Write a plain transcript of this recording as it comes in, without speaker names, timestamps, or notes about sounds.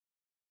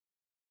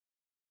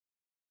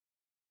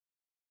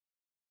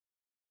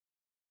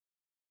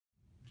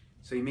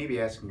So you may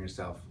be asking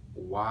yourself,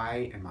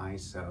 why am I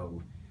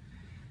so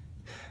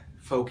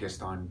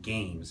focused on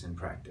games in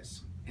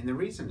practice? And the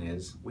reason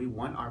is we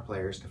want our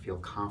players to feel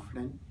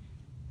confident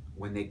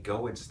when they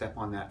go and step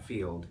on that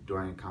field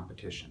during a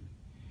competition.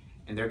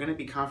 And they're going to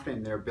be confident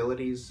in their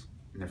abilities,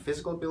 in their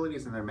physical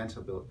abilities and their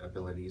mental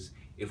abilities,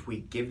 if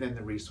we give them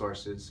the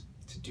resources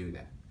to do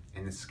that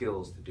and the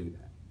skills to do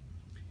that.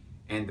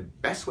 And the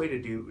best way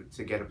to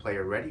get a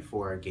player ready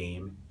for a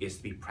game is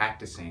to be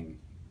practicing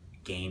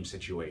game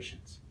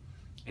situations.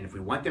 And if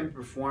we want them to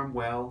perform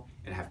well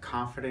and have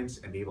confidence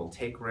and be able to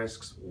take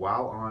risks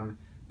while on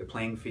the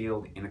playing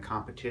field in a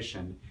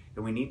competition,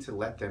 then we need to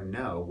let them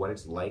know what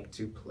it's like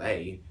to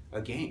play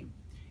a game.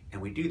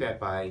 And we do that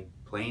by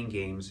playing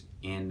games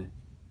in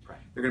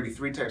practice. There are going to be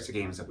three types of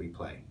games that we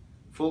play: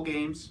 full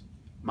games,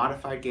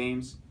 modified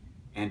games,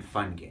 and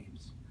fun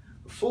games.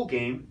 A full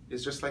game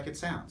is just like it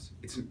sounds.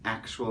 It's an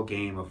actual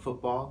game of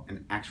football,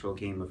 an actual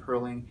game of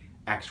hurling,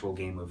 actual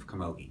game of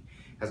camogie.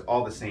 It has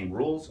all the same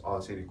rules, all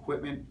the same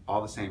equipment,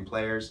 all the same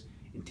players,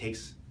 and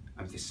takes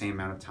the same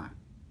amount of time.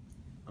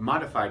 A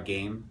modified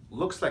game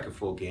looks like a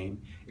full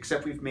game,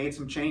 except we've made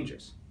some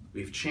changes.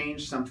 We've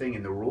changed something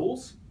in the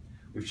rules,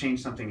 we've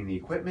changed something in the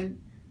equipment,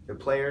 the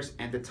players,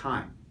 and the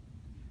time.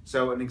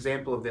 So an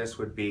example of this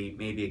would be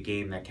maybe a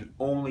game that can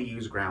only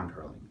use ground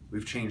hurling.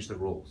 We've changed the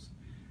rules.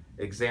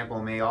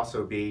 Example may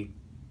also be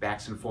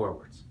backs and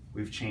forwards.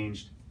 We've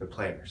changed the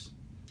players.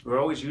 We're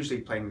always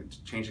usually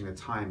changing the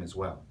time as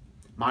well.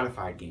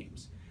 Modified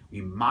games. We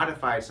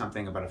modify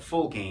something about a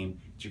full game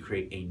to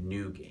create a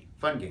new game.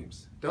 Fun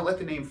games. Don't let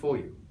the name fool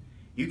you.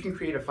 You can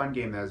create a fun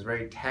game that is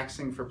very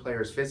taxing for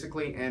players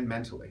physically and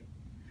mentally.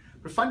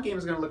 But a fun game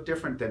is going to look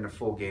different than a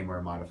full game or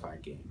a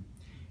modified game.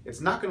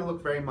 It's not going to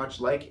look very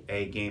much like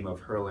a game of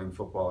hurling,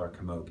 football, or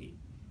camogie.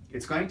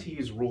 It's going to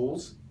use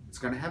rules, it's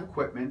going to have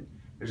equipment,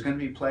 there's going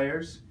to be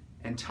players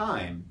and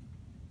time,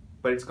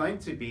 but it's going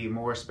to be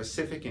more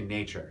specific in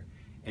nature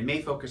and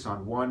may focus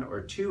on one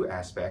or two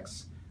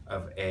aspects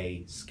of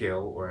a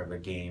skill or of a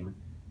game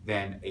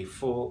than a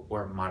full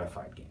or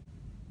modified game.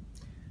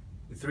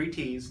 The 3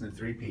 T's and the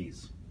 3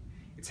 P's.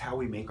 It's how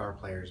we make our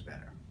players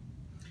better.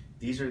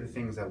 These are the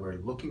things that we're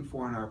looking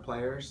for in our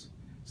players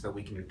so that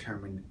we can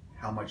determine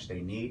how much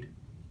they need,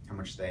 how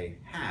much they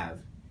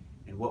have,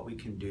 and what we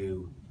can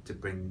do to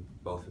bring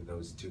both of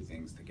those two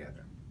things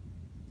together.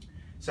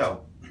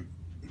 So,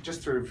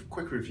 just a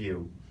quick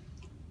review.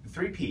 The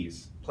 3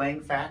 P's: playing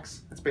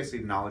facts, that's basically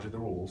the knowledge of the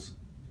rules.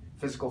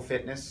 Physical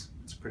fitness,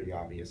 it's pretty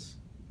obvious.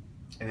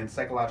 And then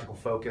psychological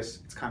focus,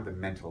 it's kind of the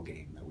mental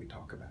game that we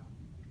talk about.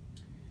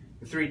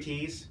 The 3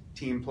 T's: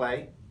 team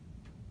play,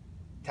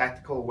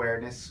 tactical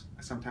awareness,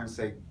 I sometimes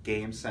say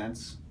game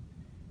sense,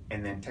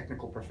 and then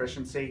technical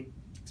proficiency,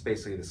 it's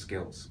basically the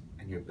skills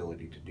and your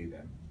ability to do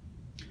them.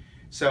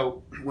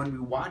 So when we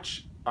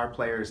watch our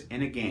players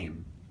in a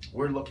game,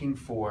 we're looking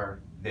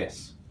for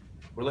this.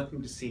 We're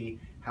looking to see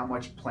how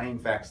much playing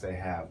facts they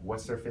have,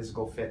 what's their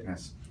physical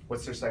fitness,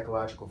 what's their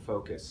psychological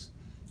focus,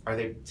 are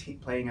they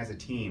playing as a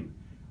team,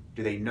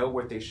 do they know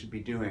what they should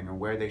be doing and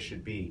where they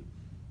should be,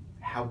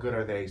 how good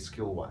are they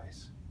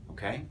skill-wise,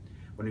 okay?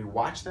 When we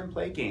watch them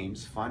play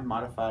games, fun,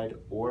 modified,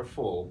 or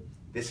full,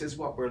 this is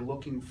what we're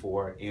looking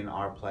for in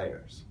our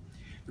players.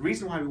 The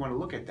reason why we want to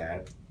look at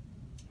that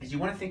is you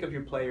want to think of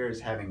your players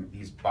having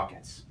these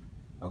buckets,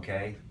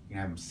 okay? You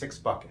have 6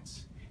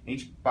 buckets.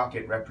 Each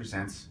bucket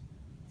represents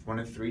one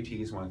of the 3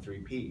 T's, one of the 3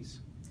 P's.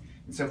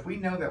 And so if we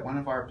know that one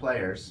of our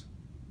players,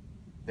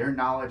 their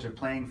knowledge of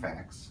playing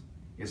facts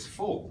is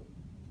full,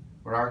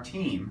 or our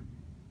team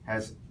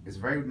is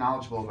very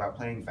knowledgeable about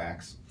playing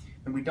facts,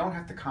 then we don't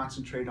have to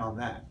concentrate on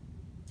that.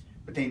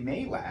 But they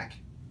may lack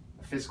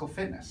a physical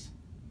fitness.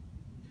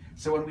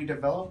 So when we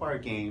develop our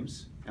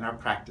games and our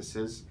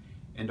practices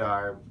and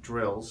our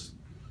drills,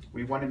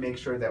 we want to make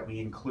sure that we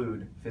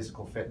include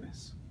physical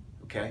fitness,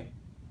 okay?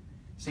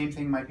 Same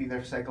thing might be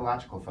their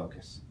psychological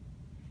focus.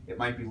 It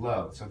might be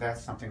low, so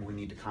that's something we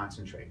need to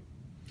concentrate.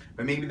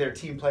 But maybe their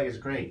team play is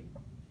great.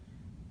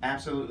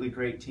 Absolutely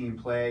great team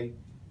play.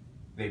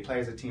 They play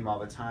as a team all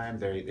the time.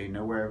 They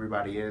know where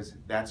everybody is.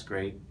 That's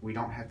great. We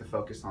don't have to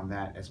focus on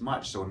that as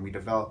much. So when we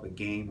develop a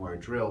game or a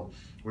drill,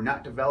 we're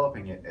not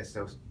developing it as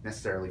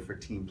necessarily for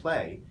team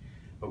play,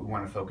 but we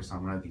want to focus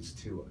on one of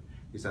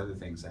these other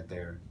things that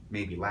they're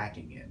maybe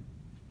lacking in.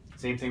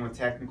 Same thing with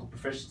technical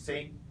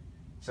proficiency.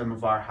 Some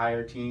of our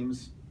higher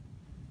teams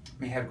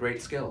may have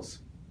great skills,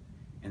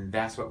 and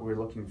that's what we're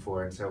looking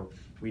for. And so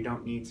we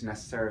don't need to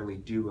necessarily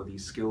do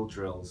these skill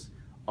drills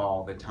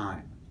all the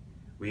time.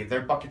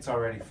 Their bucket's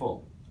already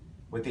full.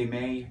 What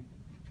they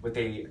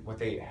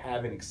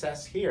have in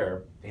excess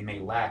here, they may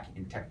lack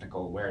in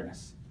technical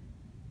awareness.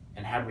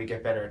 And how do we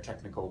get better at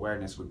technical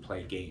awareness? We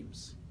play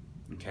games,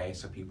 okay?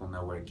 So people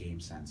know what a game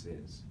sense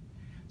is.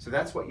 So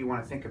that's what you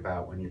want to think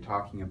about when you're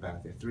talking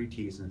about the 3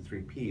 T's and the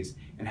 3 P's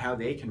and how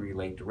they can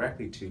relate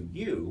directly to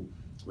you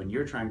when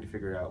you're trying to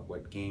figure out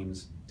what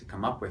games to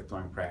come up with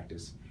during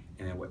practice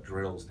and then what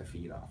drills to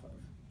feed off of.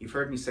 You've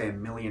heard me say a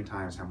million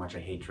times how much I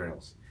hate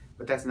drills,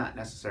 but that's not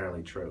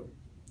necessarily true.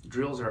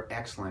 Drills are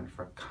excellent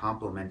for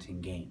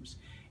complementing games.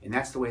 And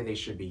that's the way they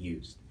should be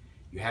used.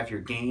 You have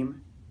your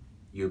game,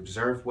 you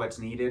observe what's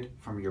needed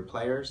from your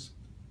players,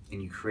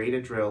 and you create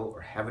a drill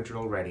or have a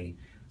drill ready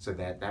so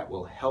that that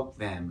will help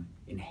them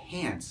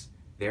enhance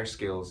their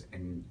skills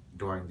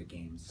during the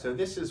games. So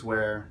this is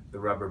where the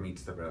rubber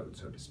meets the road,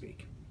 so to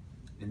speak.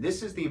 And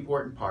this is the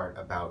important part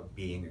about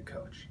being a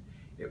coach.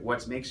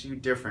 What makes you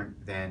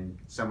different than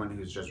someone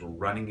who's just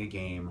running a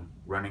game,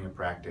 running a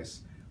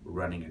practice,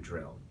 running a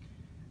drill.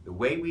 The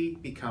way we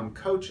become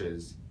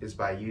coaches is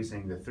by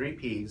using the 3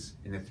 Ps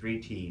and the 3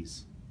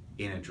 Ts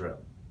in a drill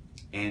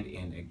and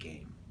in a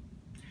game.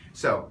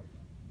 So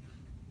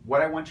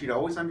what I want you to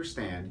always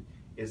understand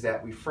is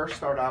that we first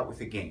start out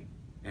with a game,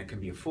 and it can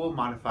be a full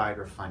modified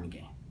or fun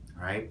game.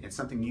 All right, it's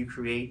something you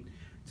create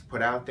to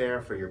put out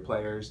there for your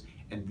players,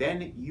 and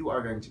then you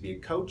are going to be a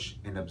coach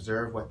and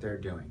observe what they're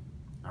doing.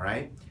 All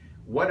right,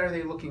 what are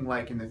they looking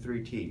like in the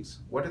 3 Ts?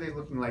 What are they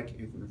looking like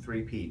in the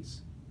 3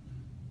 Ps?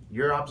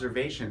 Your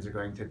observations are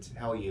going to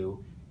tell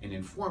you and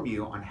inform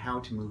you on how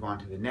to move on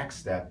to the next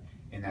step,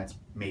 and that's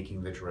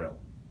making the drill.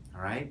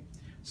 All right,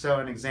 so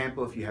an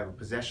example, if you have a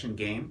possession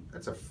game,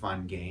 that's a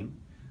fun game,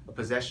 a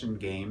possession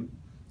game,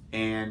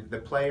 and the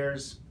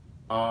players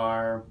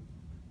are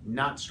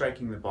not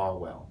striking the ball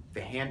well.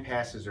 The hand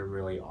passes are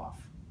really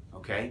off,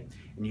 okay?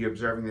 And you're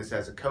observing this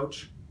as a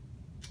coach.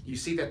 You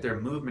see that their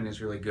movement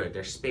is really good,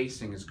 their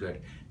spacing is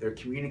good, their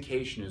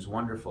communication is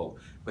wonderful,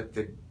 but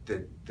the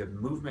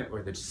movement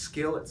or the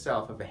skill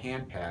itself of the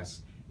hand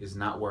pass is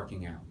not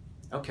working out.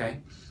 Okay,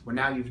 well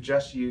now you've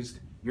just used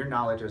your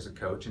knowledge as a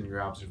coach and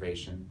your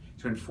observation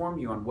to inform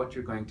you on what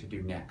you're going to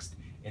do next,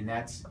 and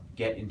that's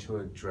get into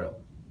a drill.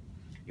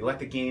 You let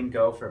the game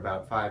go for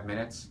about 5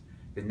 minutes.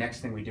 The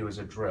next thing we do is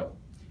a drill.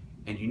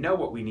 And you know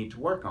what we need to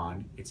work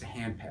on, it's a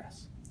hand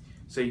pass.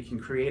 So you can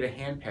create a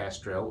hand pass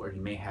drill, or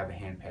you may have a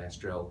hand pass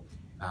drill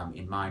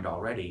in mind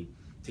already,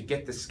 to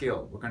get the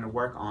skill. We're going to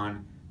work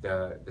on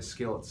the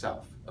skill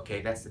itself,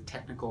 okay? That's the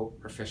technical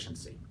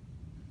proficiency.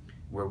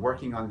 We're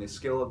working on the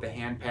skill of the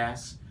hand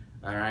pass,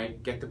 all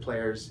right? Get the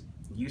players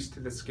used to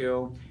the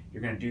skill.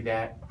 You're going to do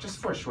that just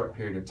for a short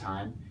period of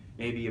time,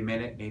 maybe a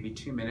minute, maybe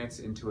 2 minutes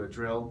into a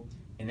drill,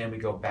 and then we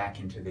go back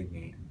into the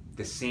game,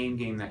 the same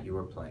game that you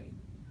were playing,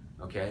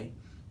 okay?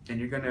 And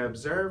you're going to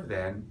observe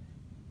then,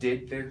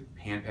 did the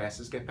hand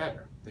passes get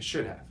better? They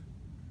should have,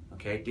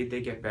 okay? Did they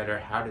get better?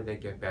 How did they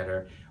get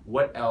better?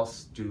 What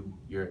else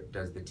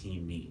does the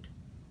team need?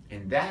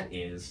 And that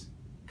is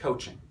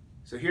coaching.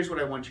 So here's what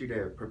I want you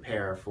to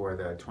prepare for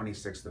the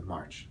 26th of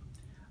March.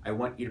 I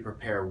want you to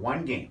prepare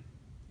one game,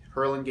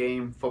 hurling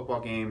game,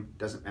 football game,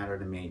 doesn't matter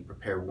to me.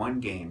 Prepare one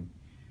game.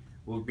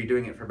 We'll be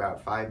doing it for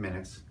about 5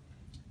 minutes.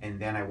 And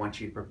then I want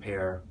you to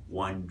prepare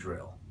one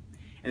drill.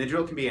 And the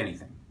drill can be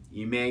anything.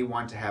 You may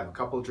want to have a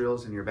couple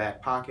drills in your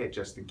back pocket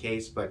just in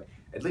case, but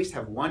at least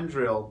have one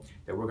drill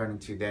that we're going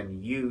to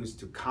then use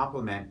to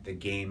complement the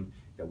game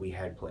that we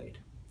had played.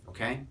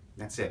 Okay?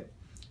 That's it.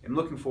 I'm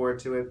looking forward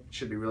to it. It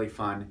should be really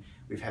fun.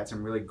 We've had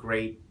some really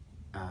great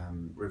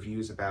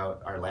reviews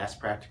about our last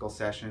practical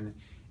session,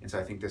 and so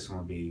I think this one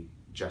will be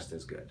just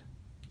as good.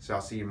 So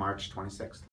I'll see you March 26th.